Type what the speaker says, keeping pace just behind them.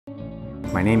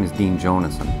My name is Dean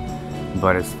Jonasson,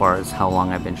 but as far as how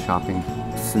long I've been shopping,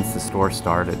 since the store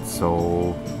started,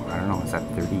 so I don't know, is that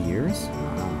 30 years?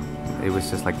 It was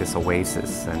just like this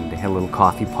oasis, and they had a little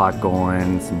coffee pot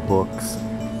going, some books,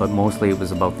 but mostly it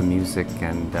was about the music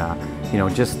and you know,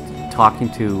 just talking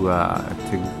to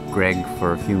Greg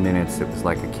for a few minutes. It was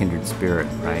like a kindred spirit,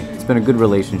 right? It's been a good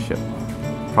relationship,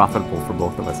 profitable for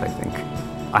both of us, I think.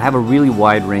 I have a really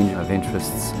wide range of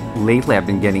interests. Lately I've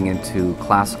been getting into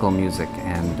classical music,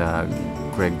 and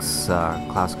Greg's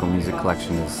classical music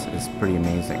collection is pretty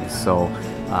amazing. So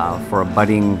for a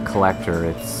budding collector,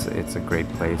 it's a great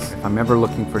place. If I'm ever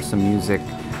looking for some music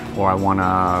or I want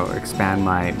to expand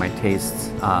my tastes,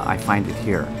 I find it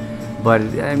here. But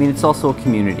I mean, it's also a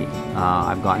community.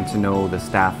 I've gotten to know the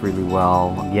staff really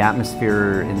well. The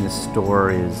atmosphere in this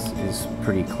store is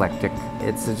pretty eclectic.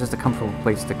 It's just a comfortable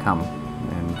place to come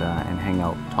and hang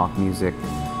out, talk music,